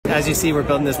As you see, we're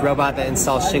building this robot that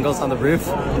installs shingles on the roof.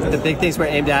 The big things we're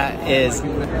aimed at is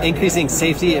increasing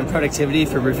safety and productivity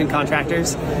for roofing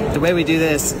contractors. The way we do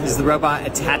this is the robot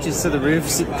attaches to the roof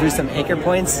through some anchor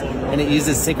points, and it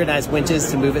uses synchronized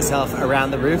winches to move itself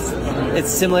around the roof.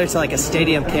 It's similar to like a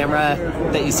stadium camera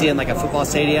that you see in like a football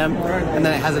stadium, and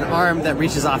then it has an arm that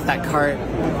reaches off that cart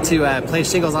to place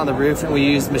shingles on the roof, and we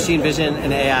use machine vision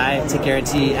and AI to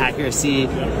guarantee accuracy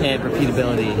and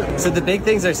repeatability. So the big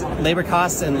things are labor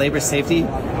costs and labor safety.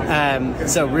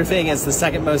 So roofing is the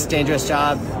second most dangerous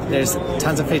job. There's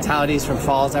tons of fatalities from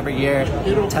falls every year,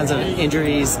 tons of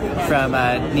injuries from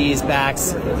knees,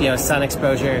 backs, sun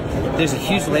exposure. There's a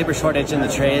huge labor shortage in the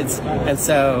trades, and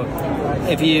so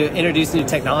if you introduce new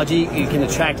technology, you can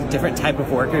attract a different type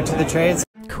of worker to the trades.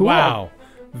 Cool. Wow.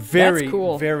 Very, That's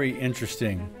cool. Very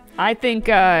interesting. I think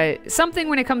something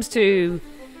when it comes to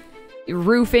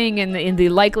roofing and in the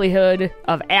likelihood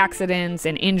of accidents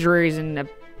and injuries and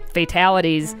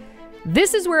fatalities,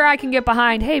 this is where I can get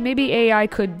behind, hey, maybe AI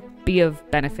could be of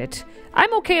benefit.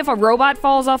 I'm okay if a robot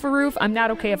falls off a roof. I'm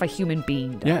not okay if a human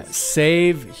being does. Yeah,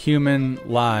 save human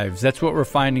lives. That's what we're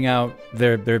finding out.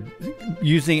 They're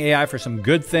using AI for some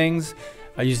good things,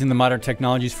 using the modern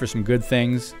technologies for some good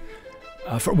things.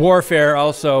 For warfare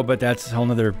also, but that's a whole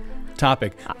nother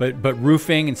topic. But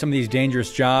roofing and some of these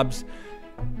dangerous jobs,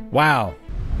 wow.